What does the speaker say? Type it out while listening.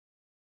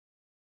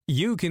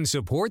You can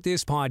support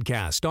this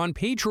podcast on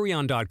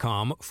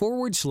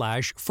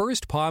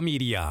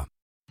patreon.com/firstpawmedia.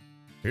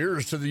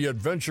 Here's to the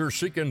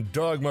adventure-seeking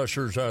dog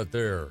mushers out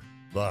there.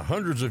 The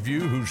hundreds of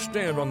you who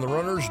stand on the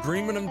runners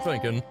dreaming and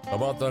thinking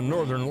about the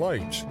Northern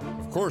Lights.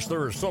 Of course,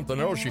 there is something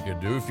else you can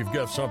do if you've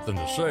got something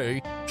to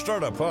say.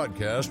 Start a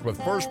podcast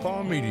with First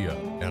Paw Media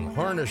and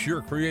harness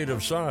your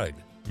creative side.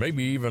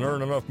 Maybe even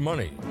earn enough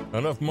money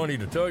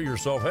to tell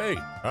yourself, hey,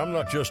 I'm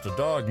not just a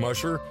dog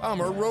musher, I'm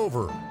a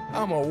rover,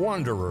 I'm a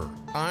wanderer,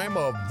 I'm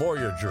a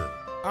voyager,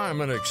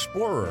 I'm an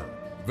explorer.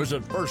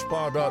 Visit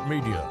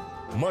firstpaw.media.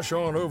 Mush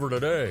on over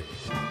today.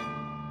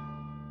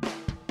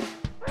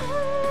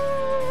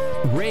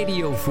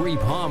 Radio Free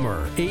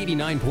Palmer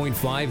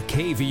 89.5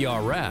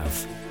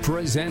 KVRF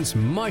presents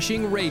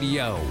Mushing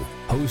Radio,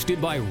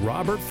 hosted by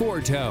Robert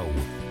Forto.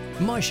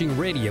 Mushing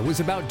Radio is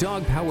about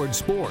dog-powered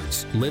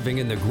sports, living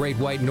in the Great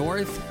White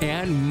North,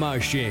 and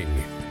mushing.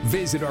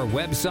 Visit our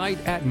website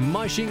at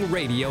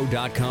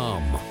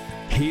mushingradio.com.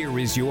 Here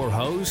is your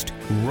host,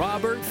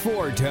 Robert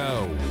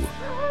Forto.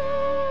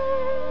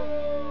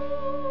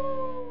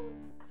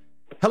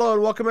 Hello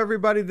and welcome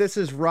everybody. This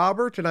is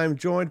Robert and I'm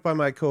joined by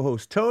my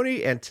co-host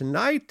Tony, and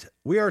tonight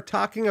we are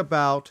talking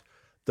about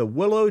the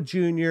Willow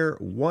Junior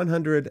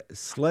 100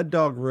 sled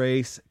dog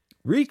race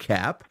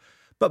recap.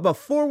 But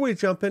before we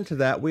jump into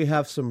that, we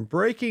have some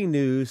breaking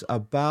news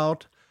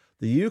about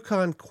the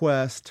Yukon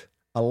Quest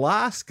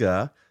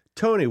Alaska.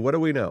 Tony, what do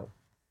we know?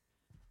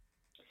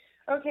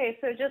 Okay,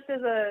 so just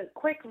as a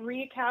quick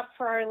recap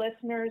for our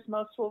listeners,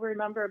 most will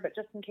remember, but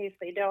just in case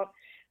they don't,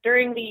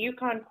 during the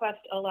Yukon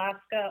Quest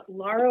Alaska,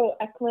 Lauro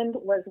Eklund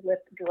was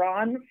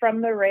withdrawn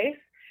from the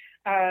race.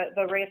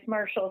 The race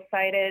marshal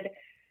cited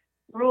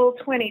Rule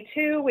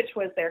 22, which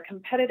was their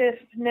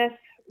competitiveness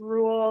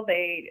rule.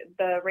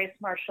 The race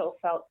marshal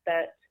felt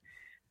that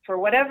for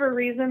whatever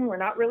reason, we're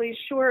not really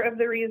sure of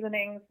the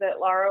reasonings,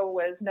 that Lauro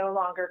was no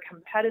longer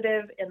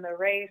competitive in the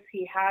race.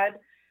 He had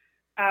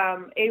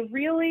a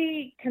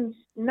really,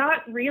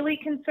 not really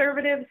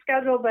conservative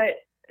schedule,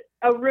 but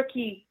a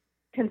rookie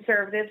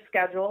conservative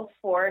schedule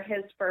for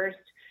his first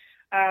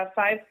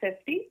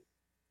 550.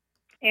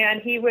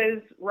 And he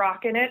was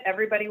rocking it.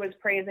 Everybody was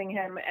praising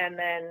him. And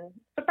then,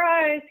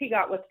 surprise, he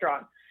got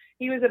withdrawn.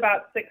 He was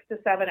about 6 to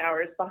 7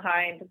 hours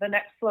behind the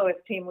next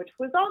slowest team, which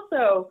was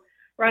also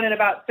running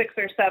about 6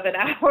 or 7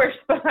 hours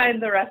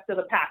behind the rest of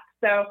the pack.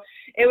 So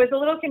it was a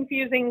little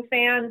confusing.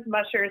 Fans,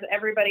 mushers,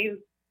 everybody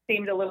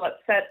seemed a little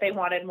upset. They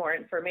wanted more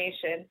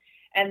information.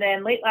 And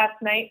then late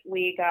last night,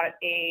 we got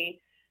an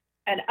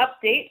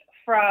update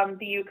from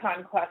the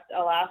Yukon Quest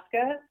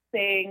Alaska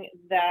saying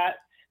that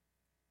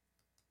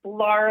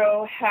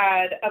Lauro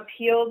had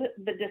appealed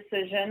the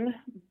decision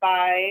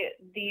by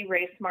the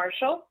race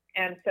marshal.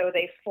 And so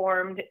they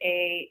formed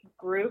a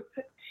group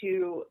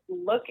to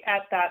look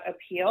at that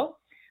appeal,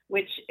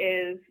 which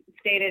is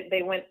stated,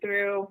 they went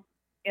through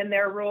in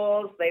their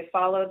rules, they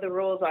followed the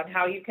rules on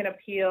how you can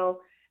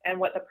appeal and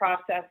what the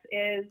process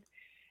is.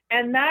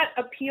 And that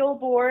appeal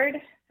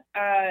board,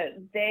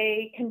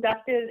 they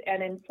conducted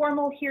an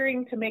informal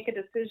hearing to make a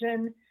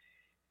decision.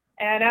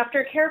 And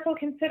after careful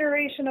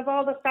consideration of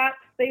all the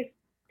facts they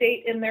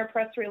state in their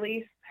press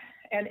release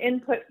and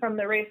input from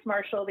the race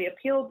marshal, the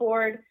appeal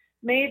board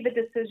made the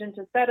decision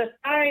to set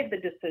aside the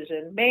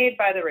decision made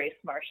by the race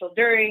marshal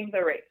during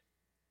the race.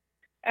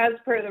 As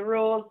per the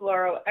rules,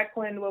 Lauro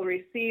Eklund will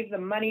receive the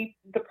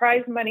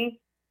prize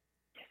money,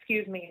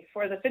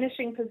 for the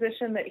finishing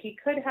position that he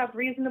could have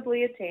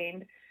reasonably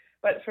attained,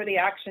 but for the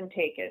action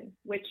taken,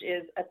 which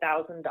is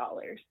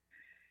 $1,000.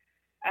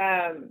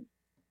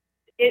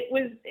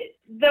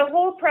 The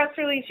whole press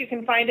release, you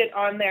can find it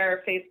on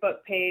their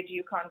Facebook page,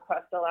 Yukon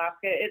Quest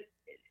Alaska.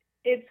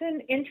 It's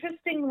an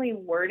interestingly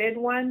worded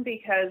one,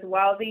 because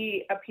while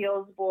the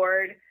appeals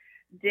board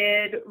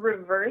did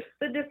reverse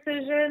the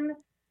decision,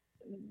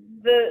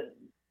 the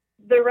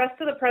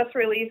rest of the press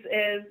release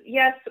is,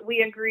 yes,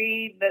 we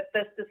agree that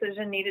this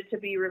decision needed to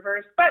be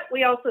reversed, but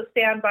we also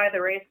stand by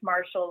the race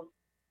marshal's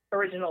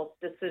original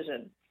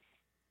decision.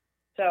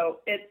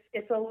 So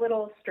it's a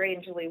little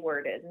strangely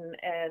worded,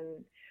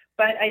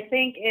 but I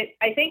think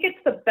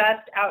it's the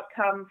best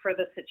outcome for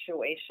the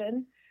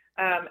situation.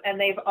 And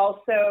they've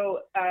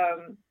also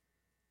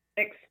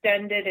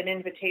extended an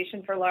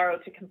invitation for Lauro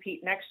to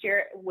compete next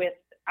year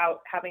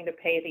without having to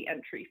pay the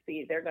entry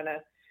fee. They're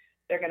gonna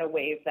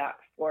waive that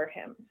for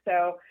him.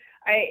 So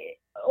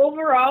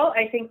overall,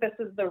 I think this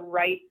is the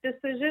right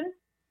decision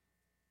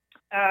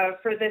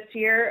for this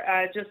year,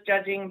 just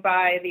judging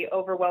by the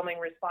overwhelming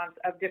response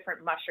of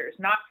different mushers,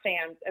 not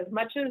fans. As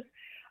much as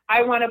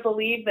I want to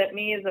believe that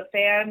me as a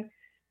fan,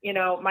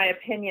 my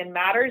opinion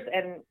matters,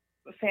 and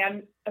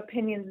fan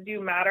opinions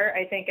do matter.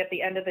 I think at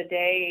the end of the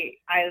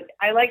day, I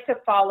like to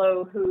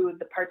follow who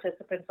the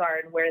participants are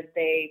and where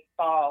they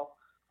fall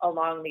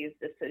along these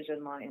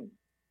decision lines.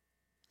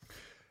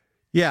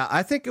 Yeah,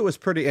 I think it was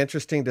pretty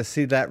interesting to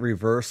see that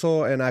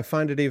reversal, and I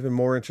find it even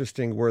more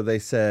interesting where they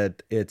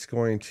said it's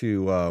going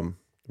to,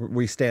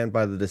 we stand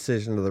by the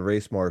decision of the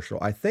race marshal.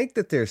 I think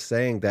that they're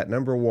saying that,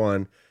 number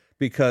one,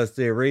 because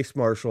the race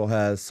marshal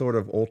has sort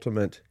of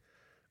ultimate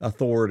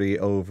authority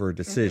over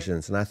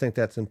decisions. And I think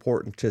that's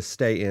important to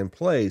stay in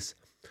place.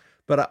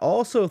 But I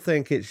also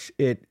think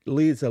it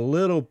leads a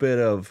little bit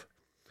of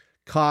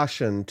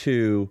caution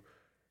to,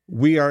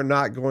 we are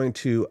not going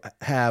to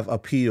have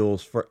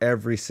appeals for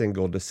every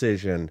single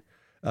decision,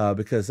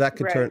 because that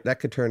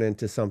could turn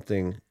into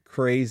something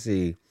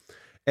crazy.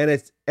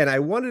 And I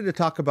wanted to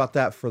talk about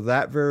that for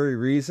that very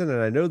reason.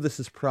 And I know this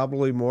is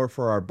probably more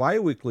for our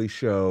biweekly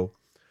show,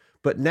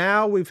 but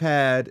now we've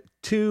had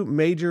two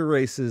major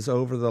races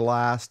over the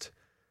last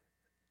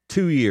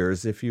 2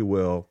 years, if you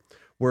will,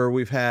 where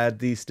we've had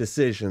these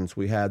decisions.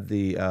 We had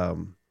the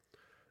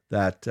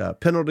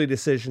penalty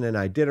decision in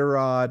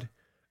Iditarod,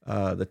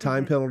 the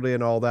time penalty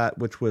and all that,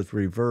 which was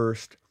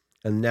reversed.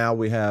 And now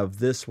we have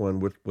this one,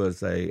 which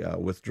was a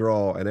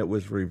withdrawal, and it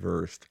was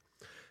reversed.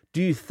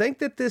 Do you think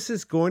that this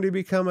is going to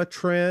become a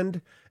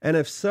trend? And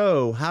if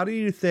so, how do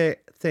you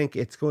think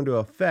it's going to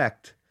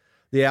affect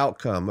the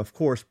outcome? Of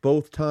course,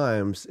 both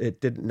times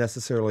it didn't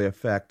necessarily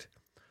affect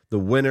the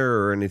winner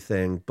or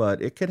anything,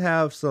 but it could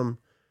have some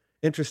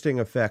interesting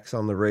effects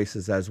on the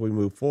races as we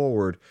move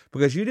forward,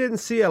 because you didn't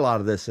see a lot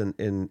of this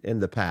in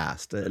the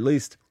past, at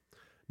least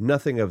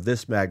nothing of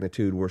this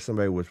magnitude where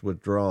somebody was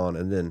withdrawn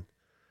and then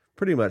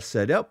pretty much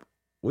said, yep,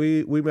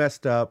 we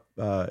messed up.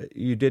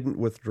 You didn't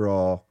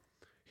withdraw.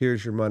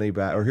 Here's your money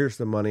back, or here's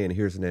the money and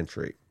here's an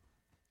entry.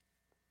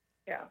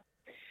 Yeah.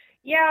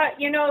 Yeah,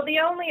 the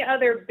only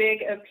other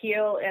big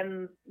appeal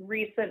in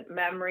recent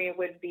memory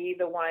would be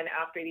the one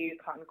after the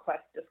Yukon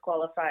Quest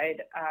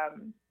disqualified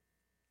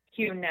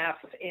Hugh Neff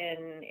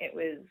it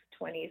was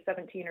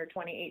 2017 or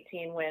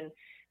 2018 when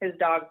his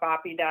dog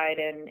Boppy died,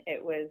 and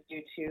it was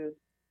due to,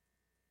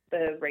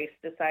 the race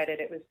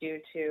decided it was due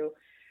to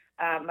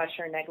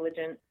musher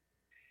negligence.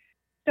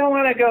 Don't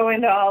want to go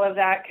into all of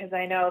that because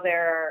I know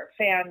there are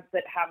fans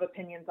that have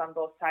opinions on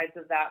both sides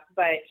of that,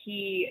 but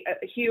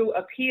Hugh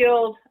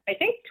appealed, I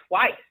think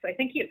twice. I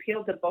think he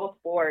appealed to both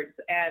boards,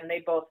 and they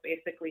both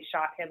basically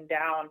shot him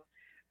down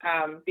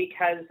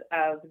because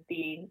of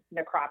the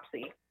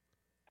necropsy.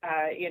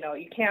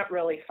 You can't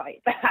really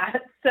fight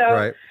that. So,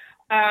 right.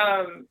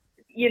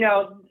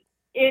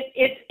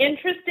 It's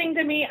interesting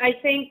to me. I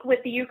think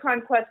with the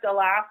Yukon Quest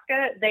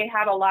Alaska, they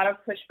had a lot of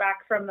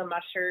pushback from the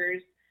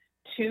mushers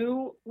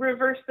to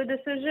reverse the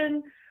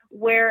decision,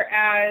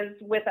 whereas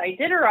with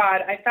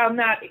Iditarod, I found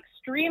that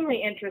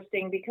extremely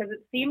interesting because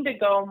it seemed to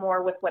go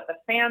more with what the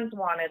fans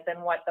wanted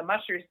than what the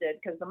mushers did,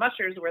 because the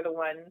mushers were the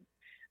ones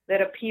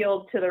that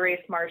appealed to the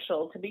race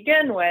marshal to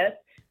begin with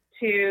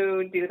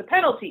to do the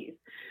penalties.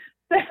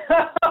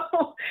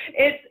 So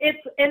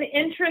it's an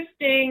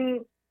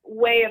interesting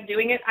way of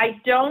doing it. I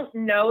don't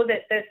know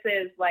that this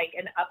is like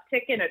an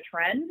uptick in a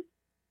trend.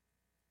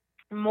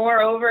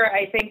 Moreover,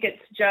 I think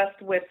it's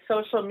just with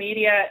social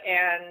media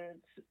and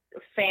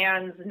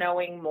fans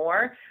knowing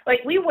more.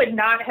 Like, we would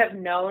not have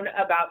known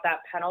about that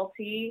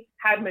penalty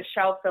had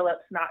Michelle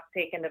Phillips not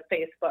taken to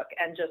Facebook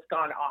and just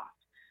gone off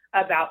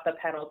about the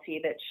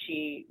penalty that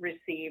she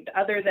received,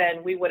 other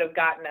than we would have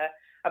gotten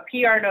a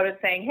PR notice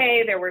saying,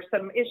 hey, there were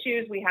some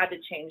issues. We had to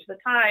change the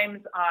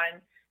times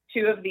on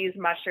two of these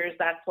mushers.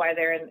 That's why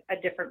they're in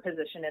a different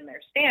position in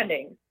their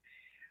standings.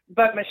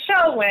 But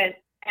Michelle went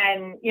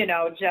and,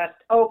 just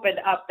opened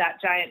up that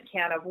giant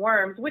can of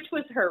worms, which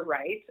was her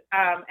right.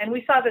 And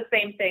we saw the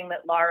same thing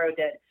that Laro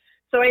did.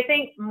 So I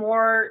think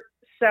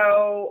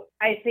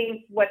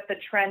what the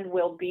trend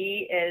will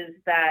be is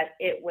that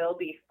it will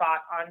be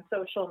fought on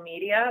social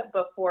media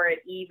before it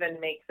even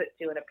makes it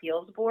to an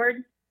appeals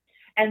board.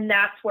 And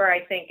that's where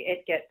I think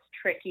it gets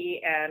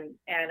tricky and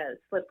a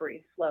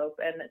slippery slope.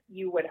 And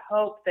you would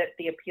hope that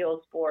the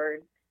appeals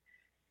board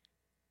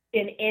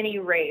in any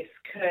race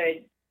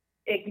could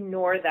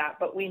ignore that.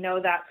 But we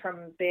know that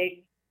from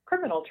big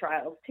criminal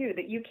trials too,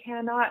 that you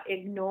cannot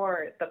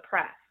ignore the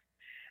press.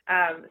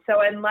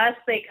 So unless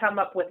they come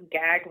up with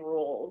gag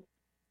rules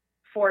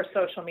for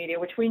social media,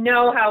 which we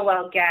know how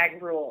well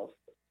gag rules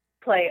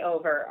play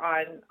over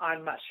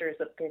on mushers'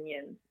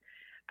 opinions,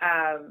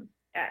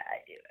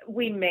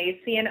 we may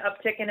see an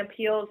uptick in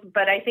appeals,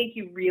 but I think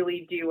you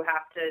really do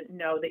have to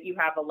know that you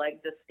have a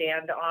leg to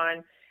stand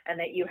on and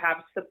that you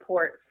have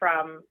support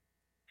from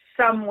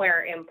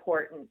somewhere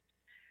important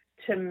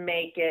to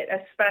make it,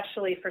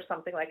 especially for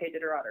something like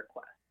Iditarod or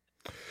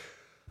Quest.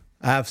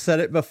 I've said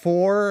it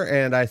before,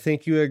 and I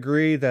think you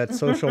agree that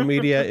social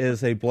media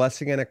is a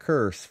blessing and a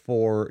curse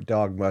for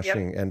dog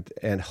mushing, yep.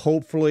 and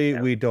hopefully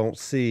we don't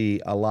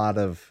see a lot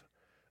of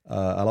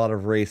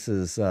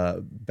races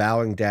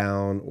bowing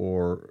down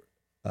or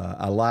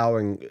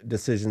allowing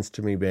decisions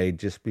to be made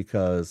just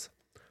because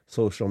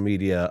social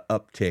media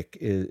uptick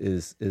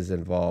is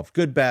involved.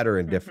 Good, bad, or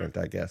indifferent,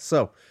 I guess.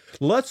 So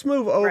let's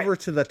move over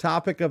to the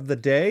topic of the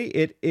day.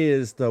 It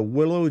is the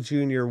Willow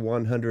Junior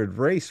 100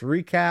 race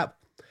recap.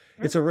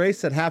 It's a race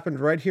that happened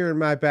right here in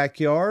my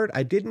backyard.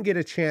 I didn't get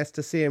a chance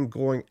to see him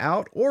going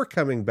out or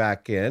coming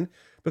back in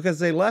because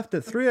they left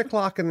at 3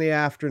 o'clock in the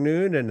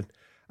afternoon, and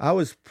I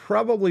was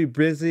probably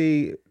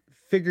busy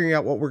figuring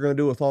out what we're going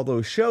to do with all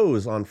those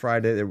shows on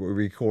Friday that we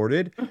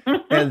recorded.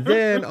 And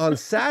then on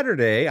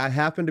Saturday, I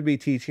happened to be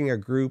teaching a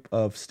group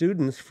of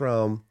students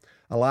from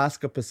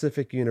Alaska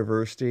Pacific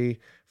University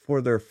for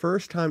their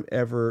first time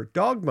ever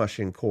dog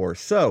mushing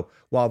course. So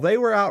while they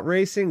were out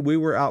racing, we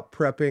were out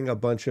prepping a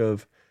bunch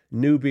of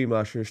newbie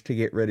mushers to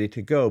get ready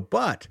to go.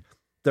 But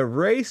the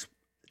race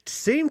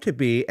seemed to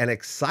be an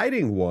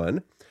exciting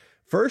one.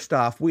 First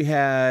off, we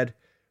had,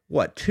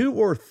 2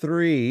 or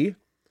 3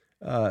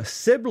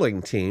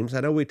 sibling teams.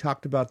 I know we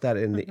talked about that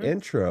in the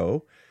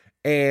intro.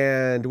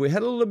 And we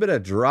had a little bit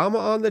of drama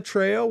on the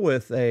trail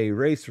with a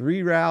race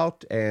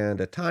reroute and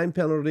a time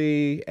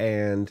penalty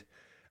and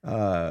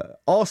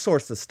all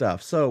sorts of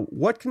stuff. So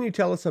what can you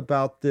tell us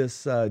about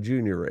this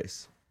junior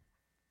race?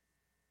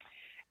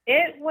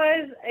 It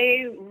was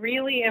a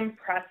really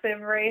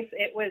impressive race.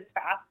 It was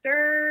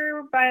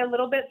faster by a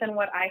little bit than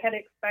what I had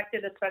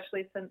expected,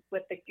 especially since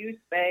with the Goose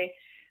Bay,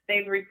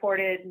 they've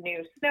reported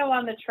new snow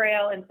on the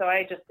trail. And so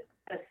I just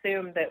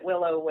assumed that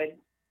Willow would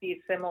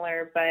be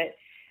similar. But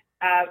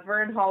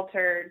Vern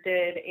Halter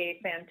did a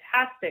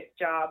fantastic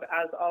job,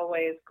 as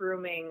always,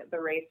 grooming the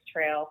race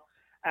trail.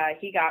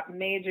 He got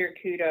major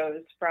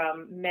kudos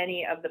from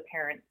many of the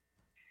parents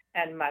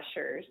and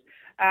mushers.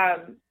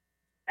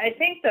 I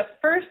think the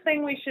first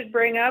thing we should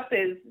bring up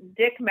is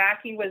Dick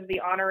Mackey was the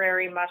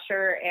honorary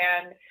musher,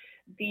 and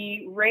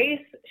the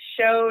race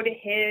showed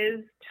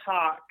his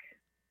talk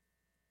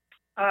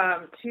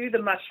to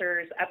the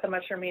mushers at the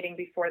musher meeting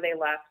before they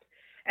left.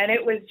 And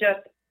it was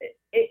just,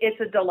 it's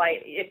a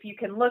delight. If you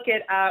can look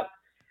it up,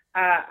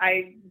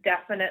 I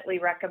definitely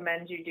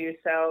recommend you do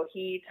so.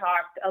 He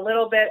talked a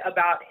little bit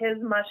about his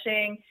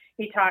mushing.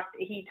 He talked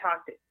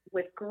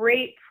with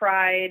great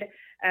pride,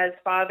 as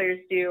fathers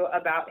do,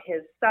 about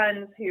his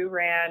sons who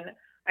ran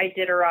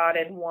Iditarod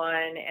and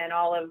won, and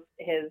all of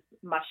his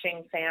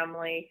mushing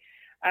family.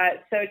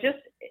 So just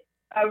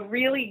a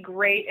really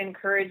great,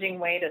 encouraging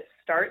way to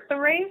start the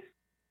race.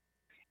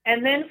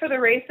 And then for the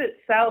race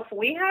itself,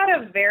 we had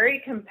a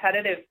very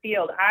competitive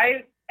field.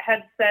 I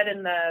had said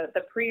in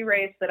the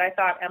pre-race that I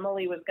thought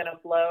Emily was going to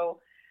blow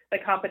the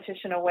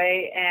competition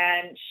away,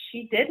 and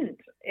she didn't.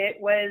 It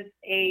was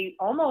a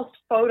almost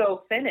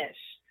photo finish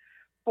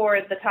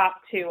for the top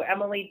 2.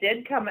 Emily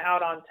did come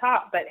out on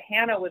top, but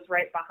Hannah was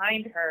right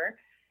behind her.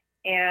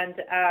 And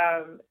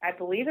I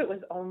believe it was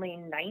only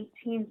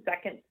 19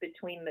 seconds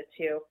between the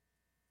two.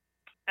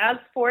 As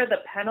for the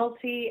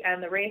penalty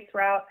and the race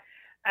route,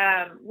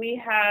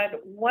 we had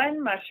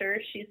one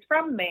musher. She's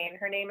from Maine.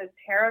 Her name is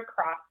Tara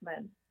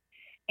Crossman.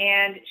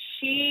 And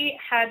she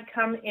had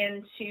come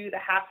into the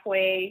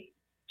halfway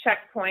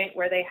checkpoint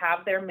where they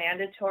have their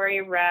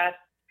mandatory rest.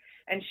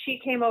 And she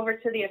came over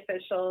to the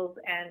officials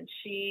and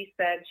she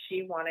said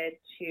she wanted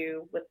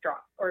to withdraw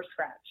or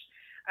scratch.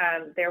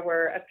 There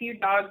were a few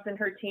dogs in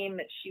her team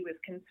that she was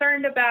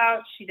concerned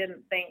about. She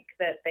didn't think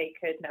that they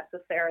could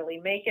necessarily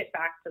make it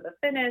back to the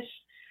finish.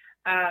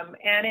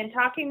 And in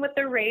talking with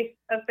the race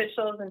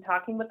officials and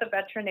talking with the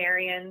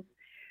veterinarians,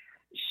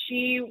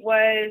 she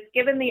was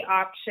given the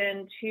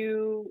option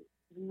to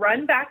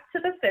run back to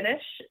the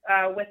finish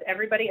with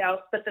everybody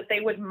else, but that they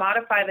would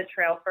modify the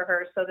trail for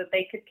her so that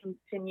they could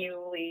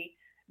continually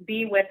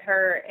be with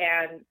her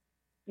and,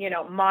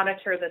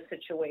 monitor the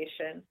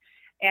situation.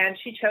 And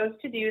she chose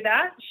to do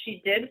that.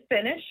 She did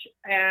finish,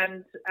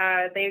 and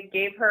they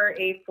gave her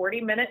a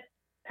 40-minute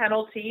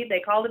penalty. They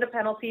called it a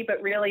penalty,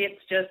 but really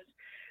it's just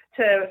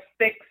to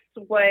fix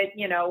what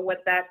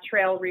that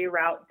trail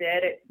reroute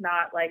did. It's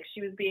not like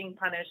she was being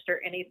punished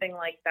or anything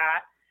like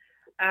that.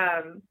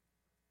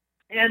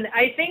 And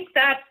I think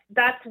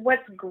that's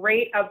what's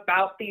great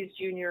about these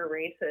junior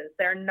races.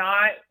 They're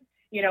not,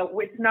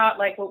 it's not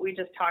like what we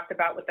just talked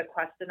about with the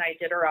Quest and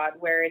Iditarod,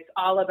 where it's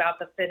all about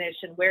the finish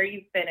and where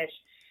you finish.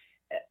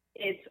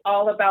 It's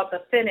all about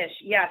the finish.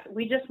 Yes,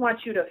 we just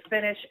want you to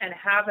finish and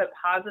have a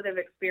positive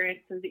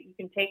experience so that you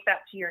can take that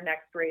to your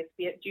next race,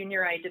 be it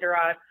junior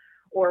Iditarod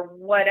or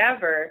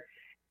whatever,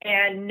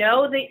 and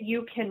know that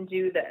you can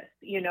do this.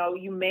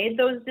 You made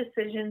those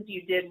decisions.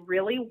 You did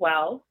really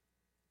well.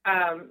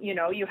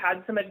 You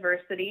had some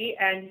adversity,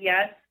 and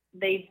yes,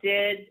 they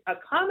did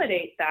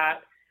accommodate that,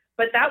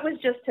 but that was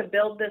just to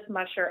build this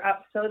musher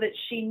up so that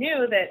she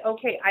knew that,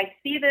 okay, I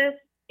see this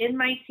in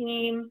my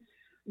team.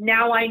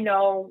 Now I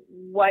know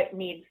what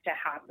needs to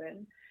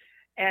happen.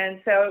 And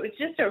so it was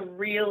just a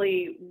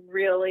really,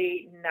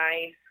 really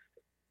nice,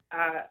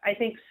 I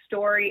think,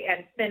 story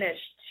and finish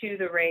to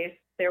the race.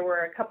 There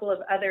were a couple of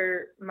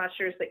other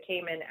mushers that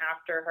came in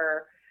after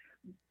her,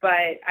 but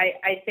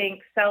I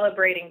think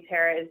celebrating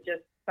Tara is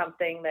just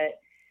something that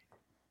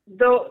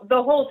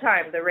the whole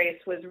time the race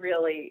was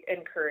really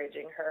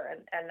encouraging her,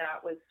 and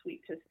that was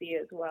sweet to see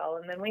as well.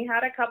 And then we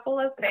had a couple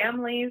of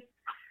families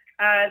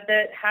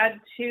that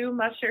had 2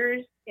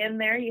 mushers in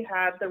there. You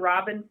had the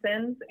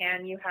Robinsons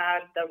and you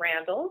had the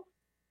Randalls.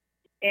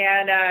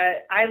 And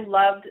I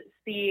loved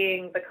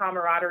seeing the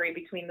camaraderie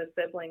between the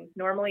siblings.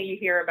 Normally you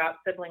hear about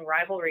sibling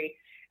rivalry,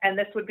 and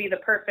this would be the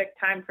perfect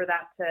time for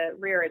that to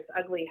rear its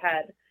ugly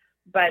head.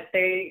 but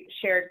they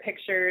shared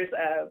pictures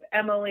of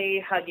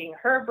Emily hugging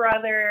her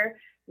brother.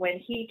 When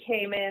he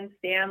came in,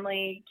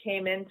 Stanley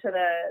came into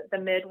the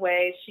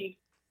midway. She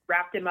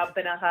wrapped him up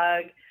in a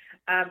hug.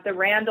 The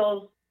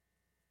Randalls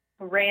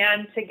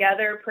ran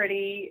together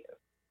pretty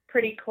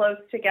close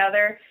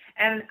together.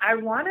 And I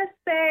want to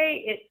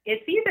say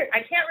it's either, I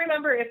can't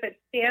remember if it's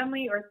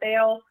Stanley or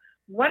Thale.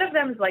 One of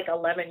them is like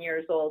 11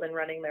 years old and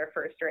running their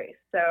first race.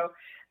 So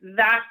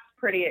that's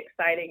pretty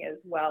exciting as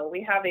well.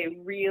 We have a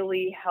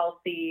really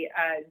healthy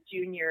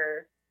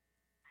junior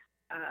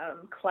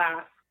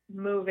class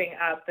moving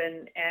up,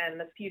 and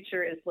the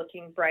future is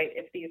looking bright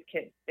if these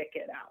kids stick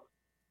it out.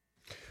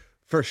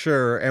 For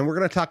sure. And we're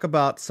going to talk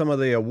about some of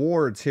the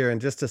awards here in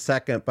just a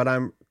second, but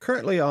I'm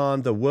currently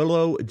on the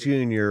Willow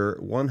Junior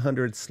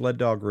 100 Sled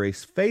Dog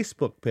Race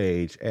Facebook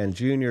page, and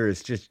Junior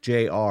is just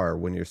JR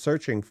when you're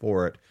searching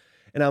for it.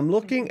 And I'm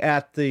looking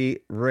at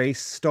the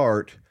race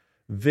start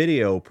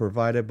video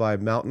provided by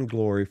Mountain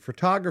Glory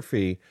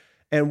Photography.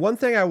 And one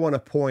thing I want to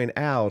point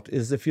out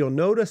is if you'll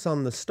notice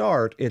on the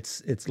start,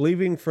 it's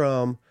leaving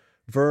from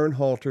Vern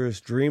Halter's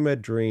Dream a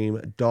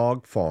Dream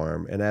Dog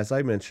Farm. And as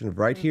I mentioned,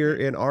 right here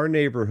in our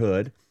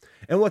neighborhood.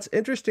 And what's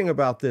interesting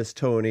about this,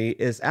 Tony,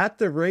 is at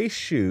the race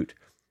shoot,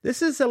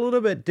 this is a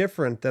little bit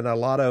different than a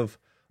lot of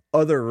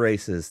other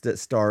races that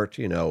start,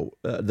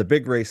 the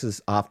big races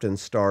often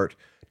start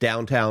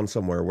downtown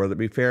somewhere, whether it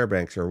be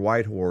Fairbanks or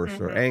Whitehorse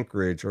or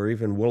Anchorage or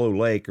even Willow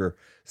Lake or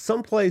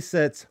someplace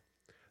that's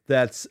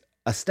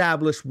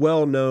established,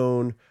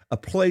 well-known, a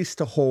place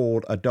to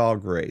hold a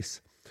dog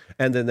race.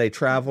 And then they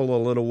travel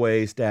a little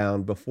ways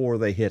down before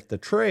they hit the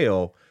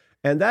trail.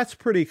 And that's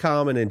pretty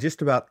common in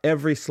just about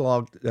every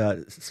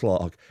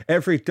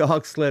every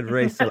dog sled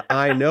race that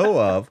I know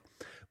of.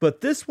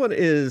 But this one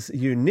is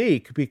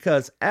unique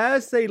because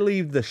as they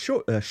leave the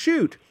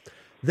chute,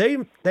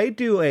 they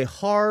do a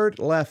hard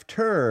left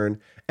turn,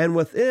 and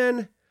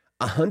within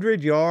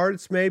 100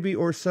 yards maybe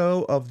or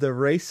so of the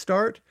race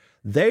start,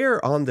 they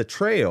are on the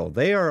trail.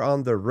 They are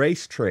on the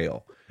race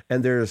trail.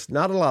 And there's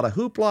not a lot of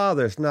hoopla.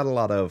 There's not a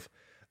lot of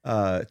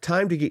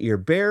time to get your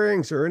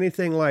bearings or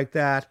anything like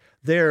that.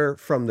 They're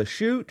from the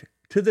chute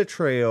to the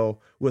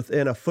trail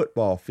within a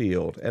football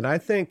field. And I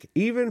think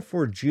even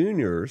for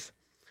juniors,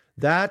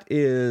 that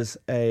is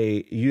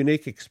a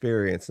unique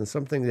experience and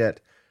something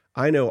that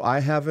I know I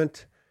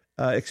haven't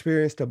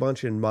experienced a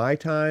bunch in my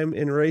time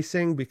in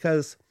racing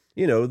because,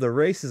 the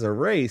race is a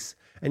race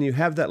and you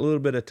have that little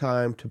bit of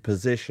time to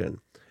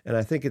position. And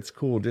I think it's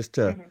cool just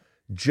to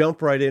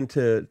jump right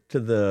into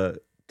the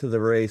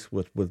race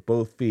with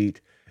both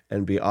feet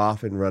and be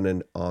off and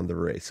running on the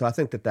race. So I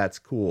think that's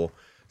cool.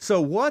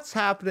 So what's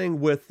happening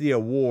with the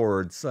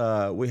awards?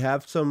 We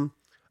have some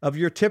of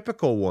your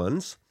typical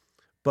ones,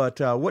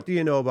 but what do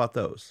you know about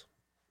those?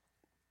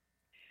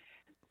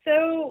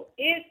 So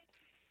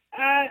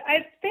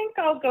I think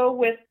I'll go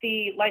with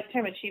the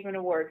Lifetime Achievement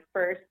Award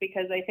first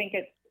because I think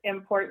it's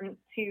important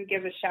to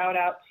give a shout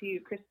out to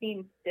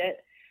Christine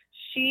Stitt.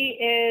 She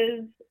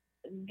is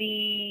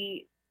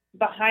the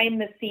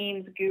behind the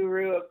scenes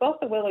guru of both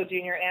the Willow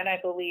Junior and I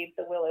believe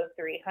the Willow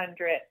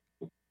 300.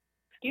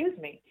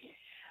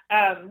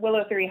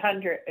 Willow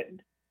 300.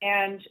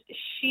 And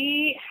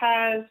she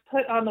has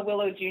put on the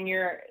Willow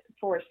Junior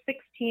for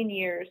 16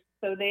 years.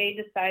 So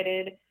they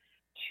decided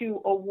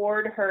to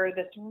award her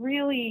this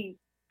really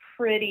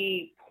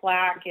pretty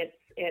plaque.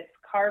 It's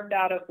carved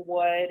out of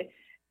wood,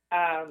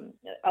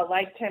 a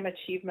Lifetime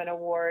Achievement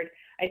Award.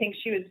 I think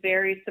she was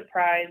very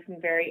surprised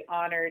and very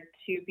honored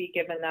to be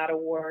given that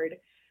award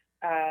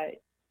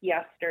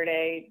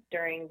yesterday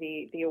during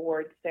the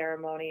awards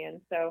ceremony.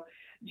 And so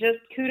just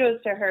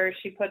kudos to her.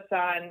 She puts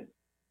on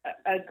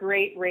a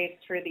great race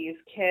for these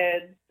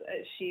kids.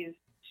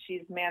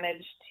 She's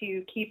managed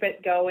to keep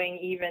it going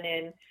even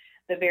in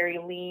the very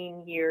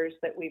lean years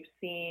that we've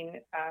seen,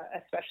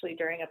 especially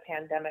during a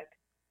pandemic.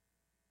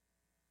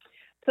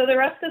 So the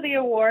rest of the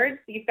awards,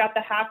 you've got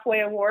the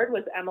halfway award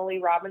was Emily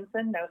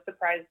Robinson. No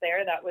surprise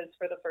there. That was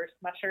for the first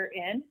musher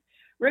in.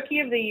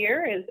 Rookie of the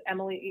year is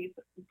Emily's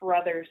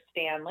brother,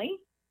 Stanley.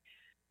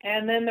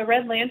 And then the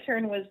Red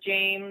Lantern was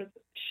James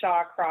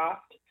Shawcroft.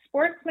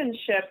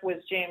 Sportsmanship was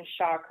James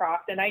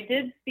Shawcroft. And I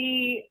did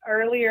see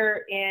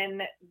earlier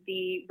in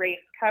the race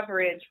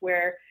coverage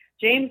where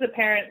James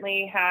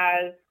apparently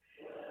has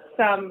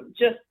some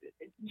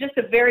just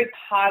a very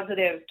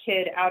positive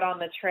kid out on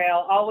the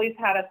trail, always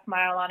had a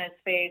smile on his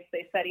face.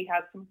 They said he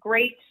had some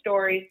great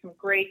stories, some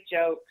great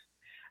jokes.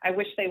 I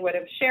wish they would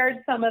have shared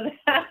some of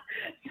that,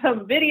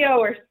 some video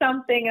or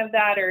something of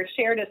that, or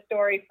shared a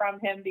story from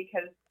him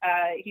because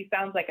he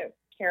sounds like a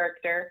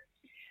character.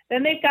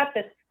 Then they've got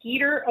the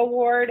Skeeter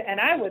Award, and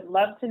I would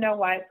love to know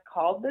why it's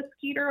called the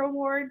Skeeter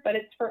Award, but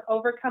it's for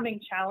overcoming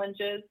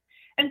challenges.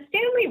 And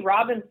Stanley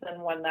Robinson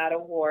won that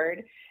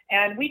award.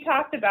 And we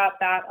talked about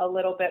that a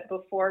little bit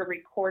before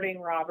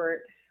recording,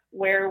 Robert,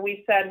 where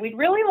we said we'd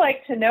really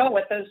like to know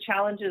what those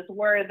challenges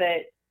were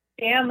that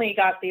Stanley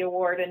got the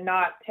award and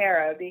not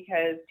Tara,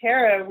 because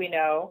Tara, we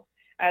know,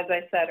 as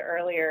I said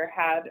earlier,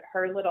 had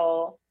her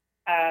little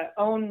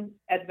own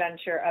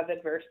adventure of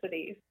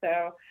adversity.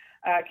 So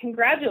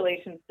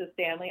congratulations to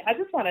Stanley. I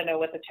just want to know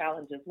what the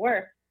challenges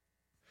were.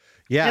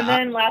 Yeah. And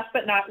then last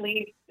but not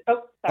least,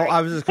 sorry.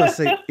 I was just going to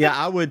say, yeah,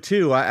 I would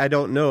too. I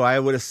don't know. I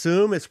would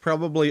assume it's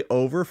probably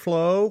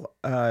overflow.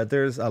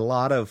 There's a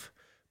lot of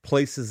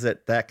places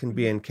that can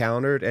be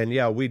encountered. And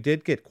yeah, we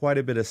did get quite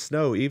a bit of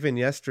snow. Even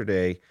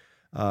yesterday,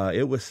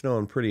 it was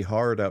snowing pretty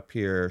hard up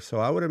here. So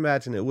I would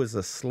imagine it was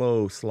a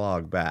slow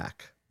slog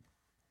back.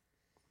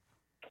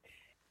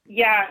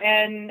 Yeah,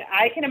 and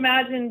I can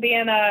imagine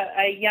being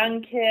a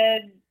young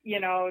kid,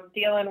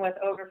 dealing with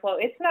overflow.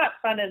 It's not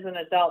fun as an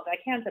adult. I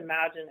can't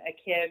imagine a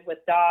kid with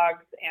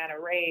dogs and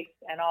a race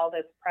and all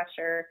this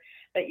pressure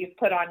that you've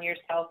put on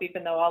yourself,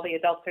 even though all the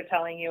adults are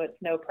telling you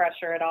it's no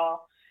pressure at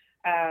all.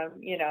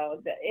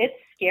 It's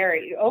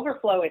scary.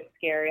 Overflow is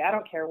scary. I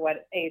don't care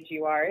what age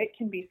you are. It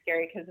can be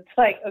scary because it's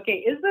like, okay,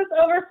 is this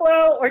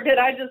overflow or did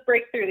I just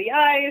break through the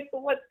ice?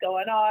 What's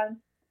going on?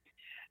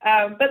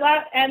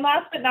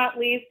 Last but not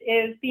least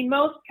is the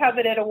most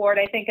coveted award,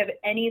 I think, of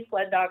any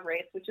sled dog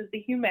race, which is the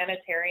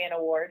Humanitarian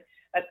Award.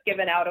 That's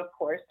given out, of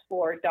course,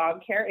 for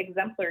dog care,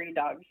 exemplary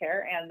dog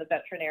care, and the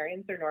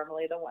veterinarians are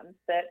normally the ones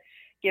that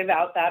give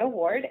out that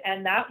award.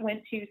 And that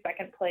went to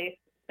second place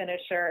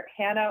finisher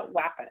Hannah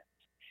Wappett.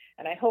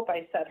 And I hope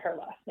I said her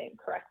last name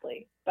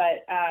correctly.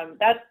 But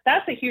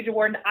that's a huge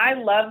award. And I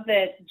love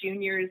that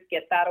juniors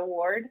get that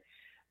award.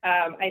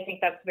 I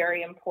think that's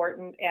very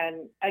important.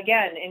 And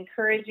again,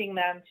 encouraging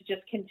them to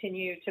just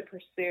continue to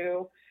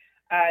pursue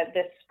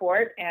this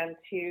sport and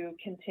to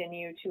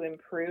continue to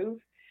improve.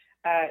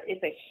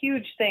 It's a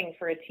huge thing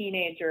for a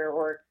teenager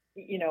or,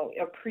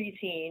 a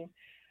preteen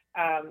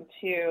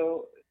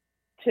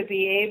to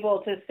be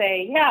able to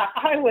say, yeah,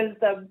 I was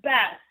the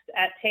best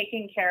at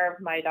taking care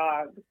of my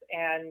dogs.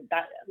 And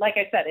that, like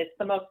I said, it's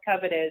the most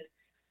coveted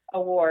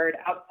award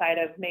outside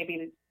of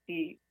maybe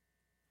the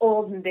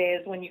olden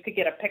days when you could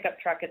get a pickup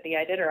truck at the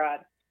Iditarod.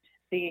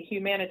 The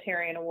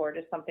Humanitarian Award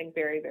is something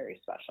very, very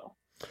special.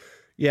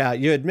 Yeah,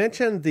 you had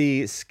mentioned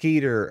the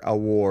Skeeter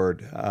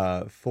Award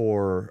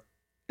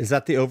is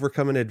that the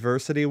Overcoming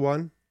Adversity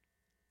one?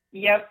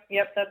 Yep,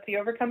 that's the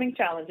Overcoming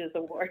Challenges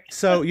Award.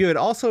 So you had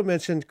also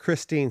mentioned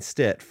Christine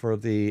Stitt for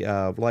the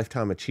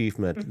Lifetime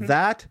Achievement.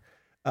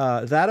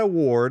 Mm-hmm. That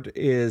award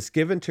is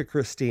given to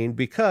Christine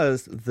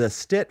because the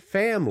Stitt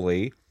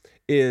family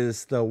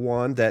is the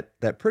one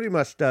that pretty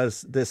much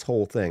does this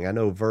whole thing. I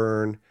know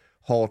Vern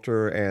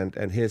Halter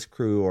and his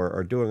crew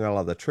are doing all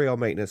of the trail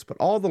maintenance, but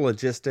all the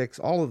logistics,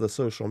 all of the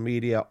social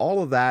media,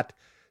 all of that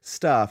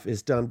stuff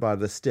is done by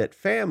the Stitt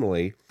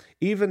family.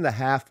 Even the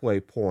halfway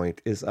point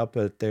is up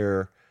at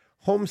their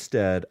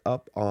homestead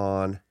up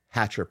on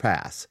Hatcher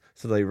Pass.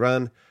 So they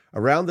run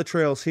around the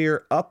trails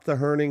here, up the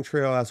Herning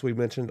Trail, as we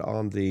mentioned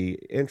on the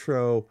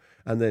intro,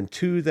 and then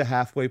to the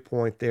halfway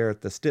point there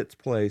at the Stitt's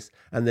place,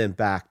 and then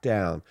back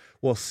down.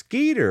 Well,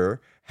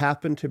 Skeeter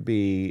happened to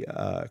be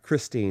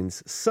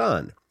Christine's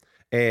son,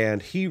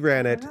 and he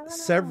ran it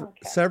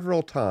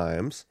several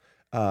times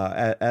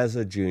as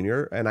a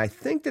junior, and I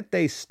think that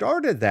they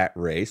started that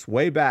race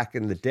way back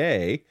in the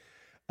day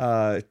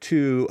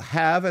to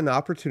have an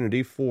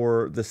opportunity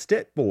for the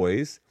Stitt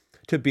boys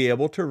to be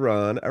able to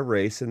run a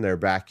race in their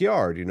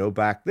backyard.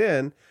 Back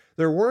then,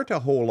 there weren't a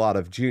whole lot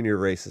of junior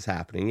races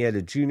happening. You had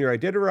a junior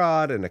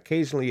Iditarod, and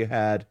occasionally you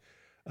had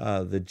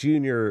the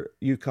junior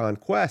Yukon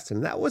Quest,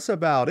 and that was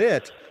about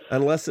it,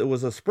 unless it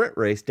was a sprint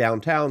race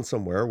downtown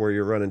somewhere where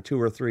you're running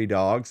 2 or 3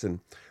 dogs and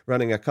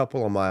running a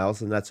couple of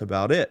miles, and that's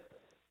about it.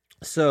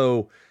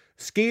 So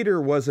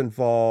Skeeter was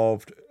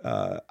involved.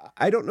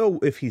 I don't know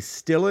if he's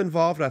still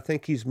involved. I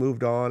think he's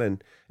moved on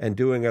and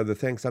doing other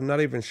things. I'm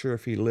not even sure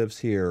if he lives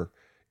here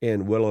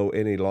in Willow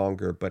any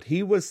longer, but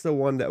he was the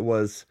one that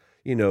was,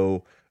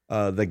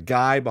 the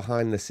guy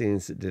behind the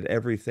scenes that did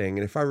everything.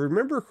 And if I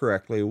remember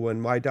correctly, when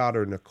my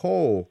daughter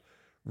Nicole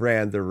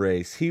ran the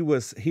race, he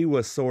was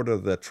sort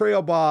of the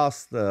trail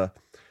boss, the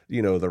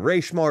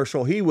race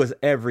marshal. He was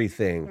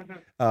everything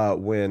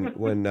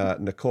when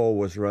Nicole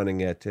was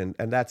running it, and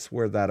that's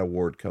where that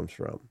award comes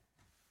from.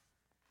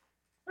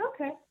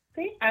 Okay,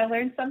 see, I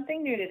learned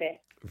something new today.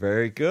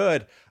 Very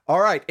good. All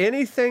right,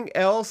 anything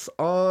else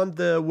on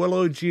the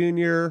Willow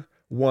Junior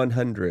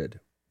 100?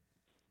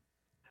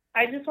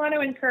 I just want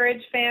to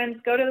encourage fans,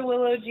 go to the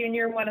Willow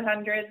Junior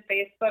 100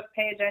 Facebook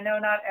page. I know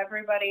not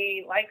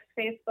everybody likes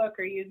Facebook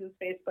or uses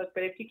Facebook,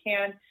 but if you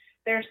can,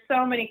 there's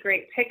so many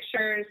great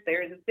pictures.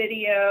 There's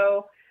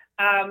video.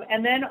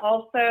 And then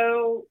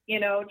also,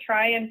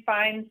 try and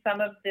find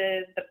some of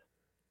the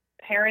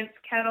parents'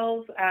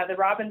 kennels. The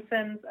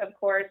Robinsons, of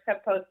course,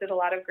 have posted a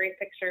lot of great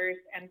pictures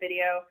and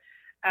video.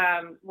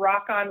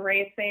 Rock On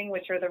Racing,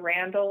 which are the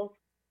Randall's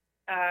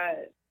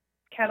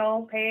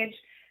kennel page,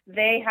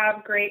 they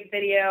have great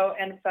video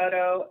and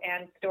photo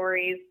and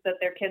stories that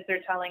their kids are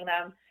telling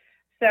them.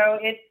 So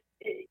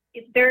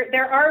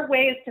there are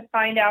ways to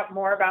find out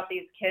more about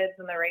these kids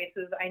and the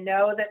races. I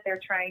know that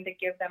they're trying to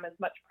give them as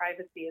much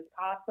privacy as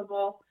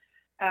possible,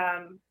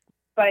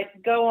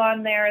 but go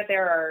on there.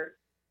 There are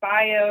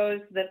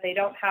bios that they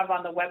don't have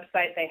on the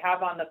website, they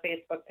have on the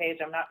Facebook page.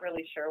 I'm not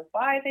really sure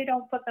why they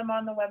don't put them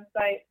on the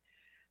website.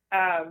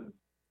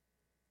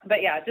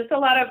 But yeah, just a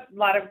lot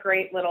of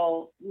great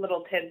little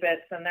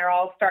tidbits, and they're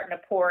all starting to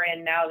pour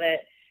in now that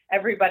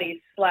everybody's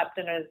slept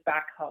and is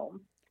back home.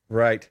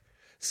 Right.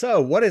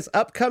 So what is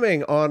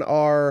upcoming on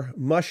our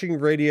Mushing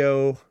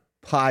Radio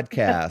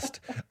podcast?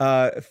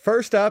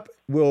 First up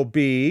will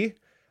be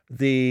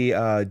the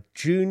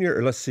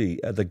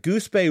the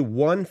Goose Bay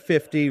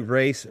 150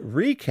 race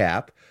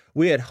recap.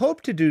 We had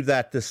hoped to do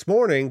that this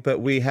morning, but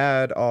we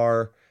had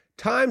our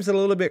times a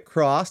little bit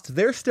crossed.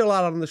 They're still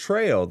out on the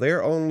trail.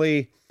 They're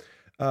only...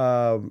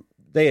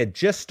 they had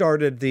just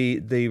started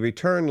the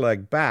return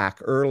leg back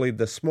early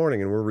this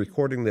morning, and we're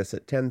recording this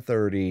at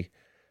 10:30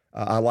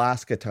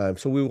 Alaska time.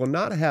 So we will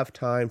not have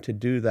time to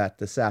do that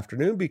this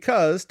afternoon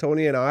because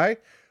Tony and I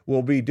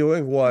will be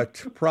doing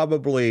what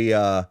probably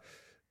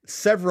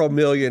several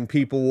million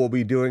people will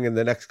be doing in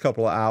the next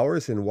couple of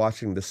hours in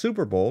watching the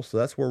Super Bowl. So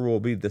that's where we'll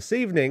be this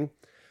evening.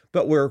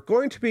 But we're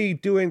going to be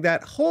doing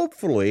that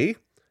hopefully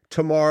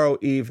tomorrow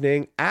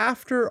evening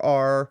after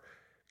our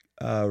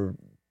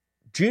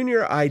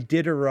Junior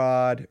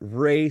Iditarod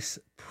race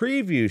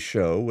preview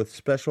show with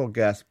special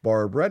guest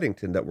Barb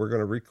Reddington that we're going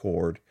to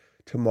record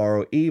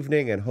tomorrow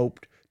evening and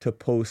hope to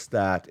post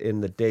that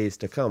in the days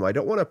to come. I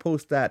don't want to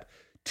post that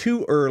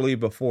too early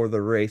before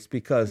the race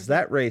because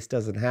that race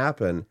doesn't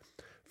happen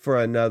for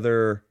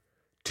another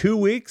 2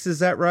 weeks. Is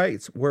that right?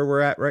 It's where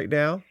we're at right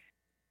now?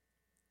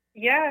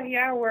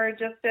 Yeah, we're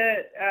just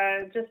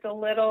a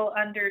little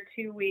under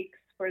 2 weeks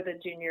for the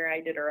Junior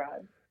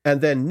Iditarod. And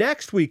then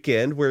next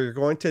weekend, we're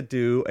going to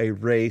do a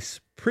race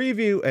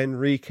preview and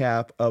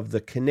recap of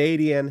the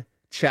Canadian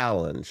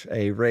Challenge,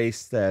 a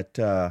race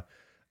that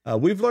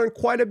we've learned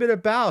quite a bit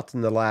about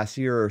in the last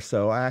year or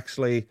so. I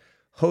actually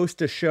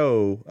host a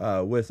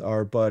show with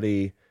our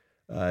buddy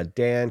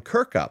Dan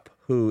Kirkup,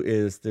 who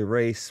is the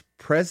race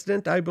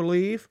president, I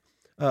believe,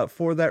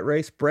 for that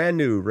race, brand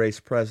new race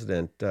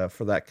president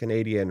for that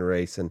Canadian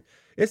race. And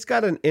it's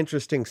got an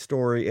interesting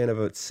story in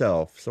of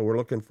itself. So we're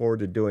looking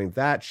forward to doing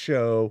that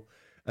show.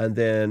 And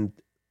then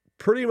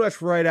pretty much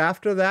right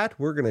after that,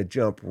 we're going to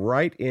jump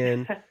right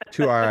in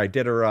to our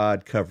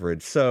Iditarod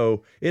coverage.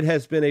 So it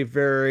has been a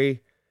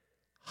very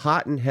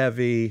hot and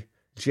heavy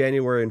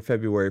January and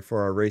February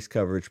for our race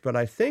coverage. But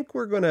I think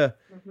we're going to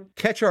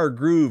catch our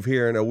groove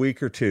here in a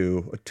week or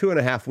two,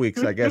 2.5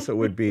 weeks, I guess it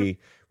would be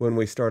when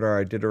we start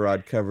our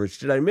Iditarod coverage.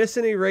 Did I miss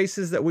any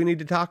races that we need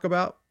to talk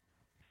about?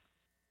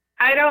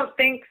 I don't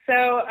think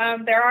so.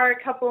 There are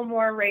a couple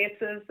more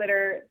races that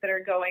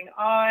are going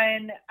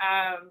on.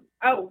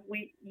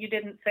 You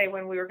didn't say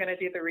when we were going to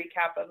do the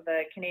recap of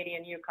the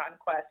Canadian Yukon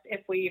Quest,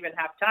 if we even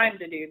have time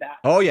to do that.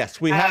 Oh yes,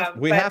 we have.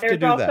 We have to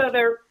do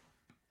that.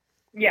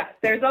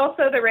 There's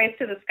also the Race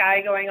to the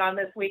Sky going on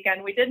this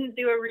weekend. We didn't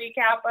do a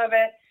recap of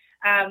it.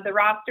 The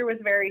roster was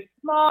very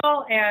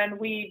small, and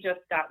we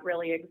just got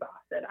really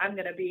exhausted. I'm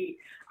going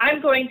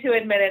to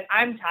admit it.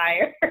 I'm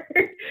tired.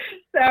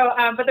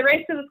 But the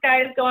Race to the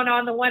Sky is going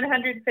on. The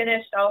 100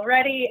 finished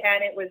already,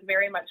 and it was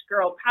very much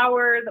girl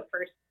power. The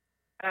first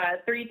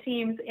 3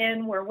 teams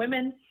in were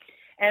women.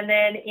 And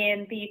then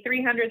in the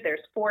 300,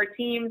 there's 4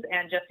 teams,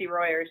 and Jesse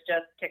Royer's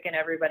just kicking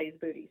everybody's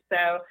booty.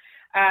 So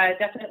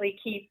definitely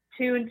keep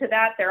tuned to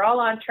that. They're all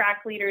on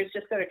Track Leaders.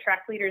 Just go to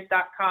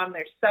trackleaders.com.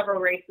 There's several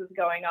races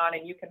going on,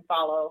 and you can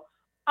follow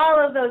all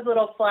of those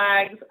little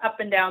flags up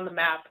and down the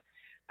map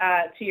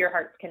to your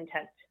heart's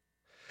content.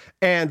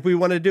 And we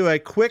want to do a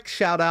quick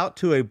shout out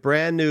to a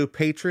brand new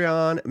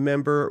Patreon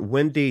member,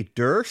 Wendy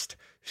Durst.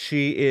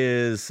 She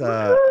is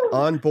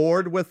on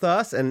board with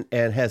us and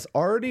has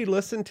already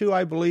listened to,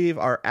 I believe,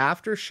 our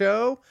after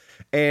show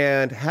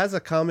and has a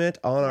comment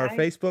on our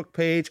Facebook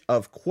page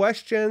of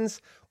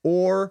questions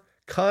or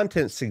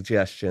content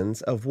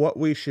suggestions of what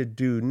we should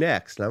do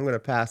next. And I'm going to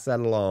pass that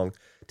along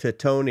to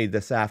Tony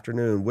this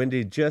afternoon.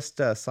 Wendy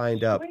just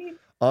signed up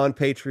on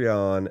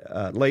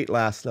Patreon late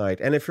last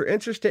night. And if you're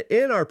interested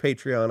in our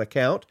Patreon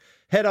account,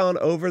 head on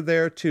over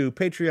there to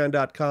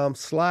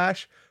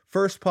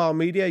patreon.com/FirstPaw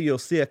Media. You'll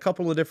see a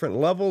couple of different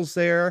levels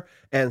there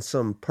and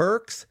some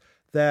perks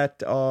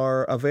that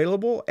are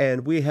available.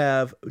 And we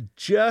have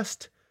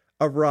just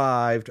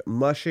arrived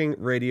Mushing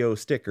Radio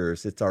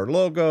stickers. It's our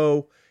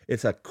logo.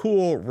 It's a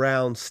cool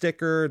round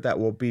sticker that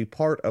will be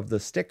part of the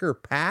sticker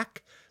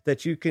pack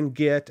that you can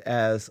get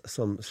as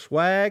some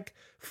swag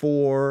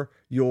for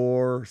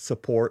your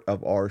support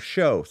of our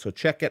show. So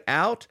check it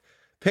out.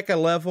 Pick a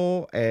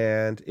level,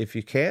 and if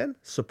you can,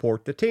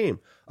 support the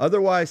team.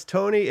 Otherwise,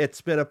 Tony,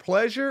 it's been a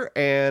pleasure,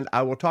 and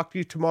I will talk to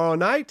you tomorrow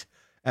night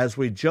as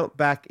we jump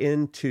back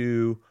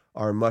into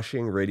our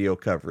Mushing Radio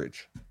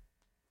coverage.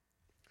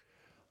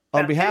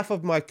 On behalf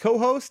of my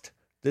co-host,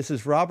 this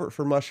is Robert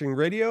for Mushing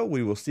Radio.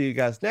 We will see you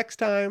guys next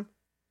time.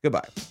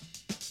 Goodbye.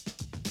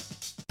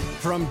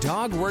 From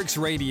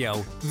Dogworks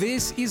Radio,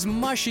 this is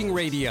Mushing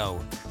Radio.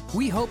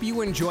 We hope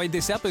you enjoyed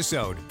this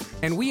episode,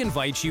 and we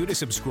invite you to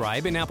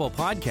subscribe in Apple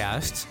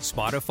Podcasts,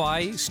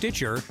 Spotify,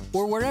 Stitcher,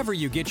 or wherever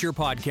you get your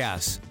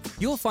podcasts.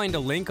 You'll find a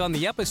link on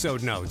the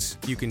episode notes.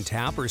 You can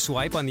tap or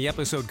swipe on the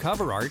episode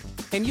cover art,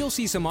 and you'll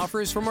see some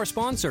offers from our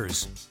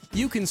sponsors.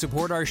 You can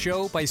support our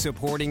show by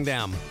supporting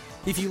them.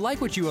 If you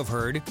like what you have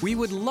heard, we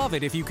would love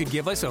it if you could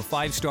give us a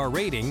 5-star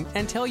rating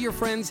and tell your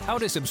friends how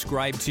to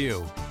subscribe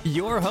too.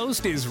 Your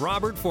host is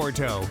Robert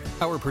Forto.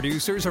 Our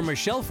producers are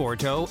Michelle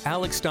Forto,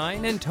 Alex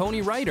Stein, and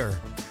Tony Ryder.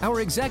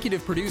 Our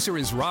executive producer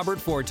is Robert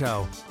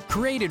Forto.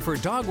 Created for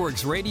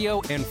Dogworks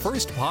Radio and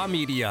First Paw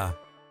Media.